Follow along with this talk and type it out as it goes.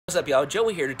What's up, y'all?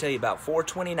 Joey here to tell you about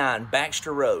 429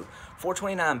 Baxter Road.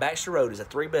 429 Baxter Road is a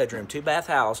 3-bedroom, 2-bath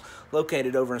house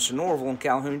located over in Sonoraville in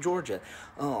Calhoun, Georgia.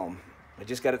 I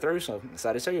just got it through, so I'm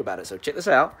excited to tell you about it. So check this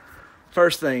out.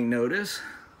 First thing, notice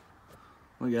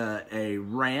we got a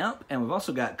ramp, and we've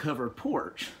also got covered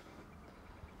porch.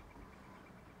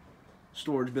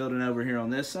 Storage building over here on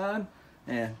this side,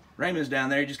 and Raymond's down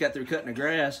there. He just got through cutting the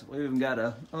grass. We've even got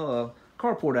a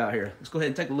carport out here. Let's go ahead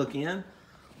and take a look in.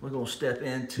 We're going to step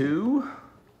into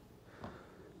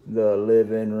the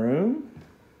living room.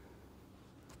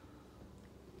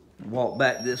 Walk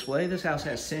back this way. This house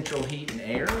has central heat and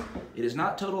air. It is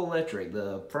not total electric.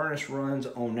 The furnace runs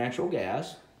on natural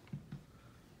gas.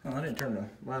 Oh, I didn't turn the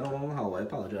light on the hallway. I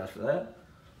apologize for that.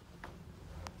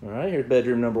 All right, here's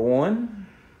bedroom number 1.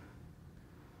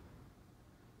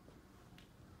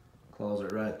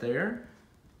 Closet right there.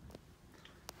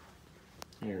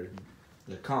 Here's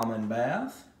the common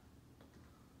bath.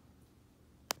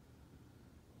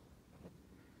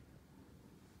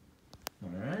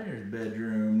 Alright, here's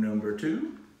bedroom number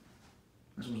 2.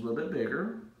 This one's a little bit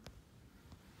bigger.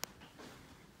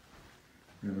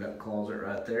 And we've got a closet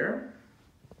right there.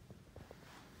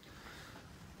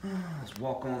 Let's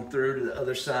walk on through to the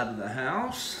other side of the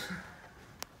house.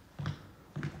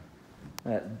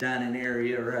 That dining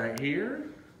area right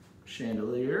here.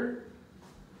 Chandelier.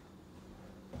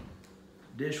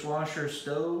 Dishwasher,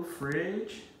 stove,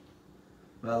 fridge.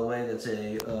 By the way, that's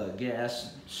a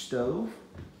gas stove.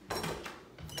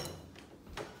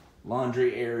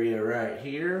 Laundry area right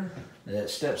here that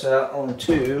steps out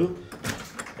onto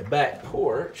a back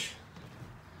porch.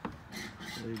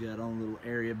 So we've got our own little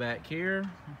area back here,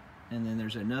 and then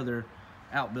there's another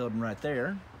outbuilding right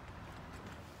there.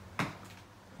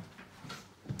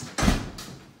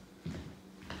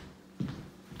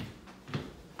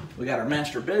 We got our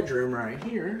master bedroom right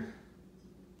here.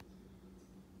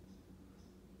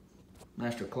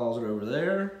 Master closet over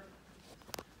there.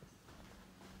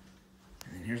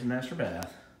 And here's the master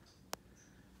bath.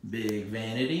 Big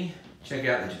vanity. Check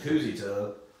out the jacuzzi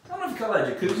tub. I don't know if you call that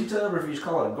a jacuzzi tub or if you just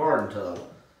call it a garden tub.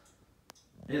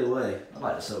 Either way, I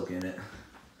like to soak in it.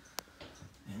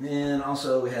 And then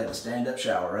also we have the stand-up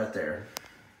shower right there.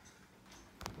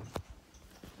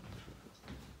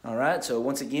 Alright, so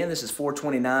once again, this is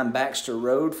 429 Baxter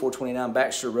Road. 429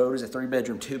 Baxter Road is a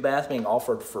 3-bedroom, 2-bath being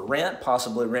offered for rent,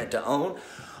 possibly rent to own.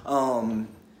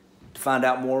 To find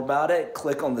out more about it,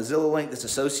 click on the Zillow link that's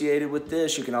associated with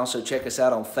this. You can also check us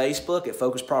out on Facebook at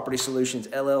Focus Property Solutions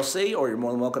LLC, or you're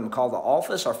more than welcome to call the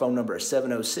office. Our phone number is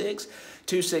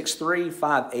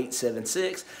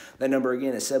 706-263-5876. That number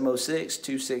again is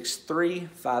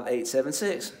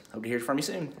 706-263-5876. Hope to hear from you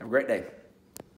soon. Have a great day.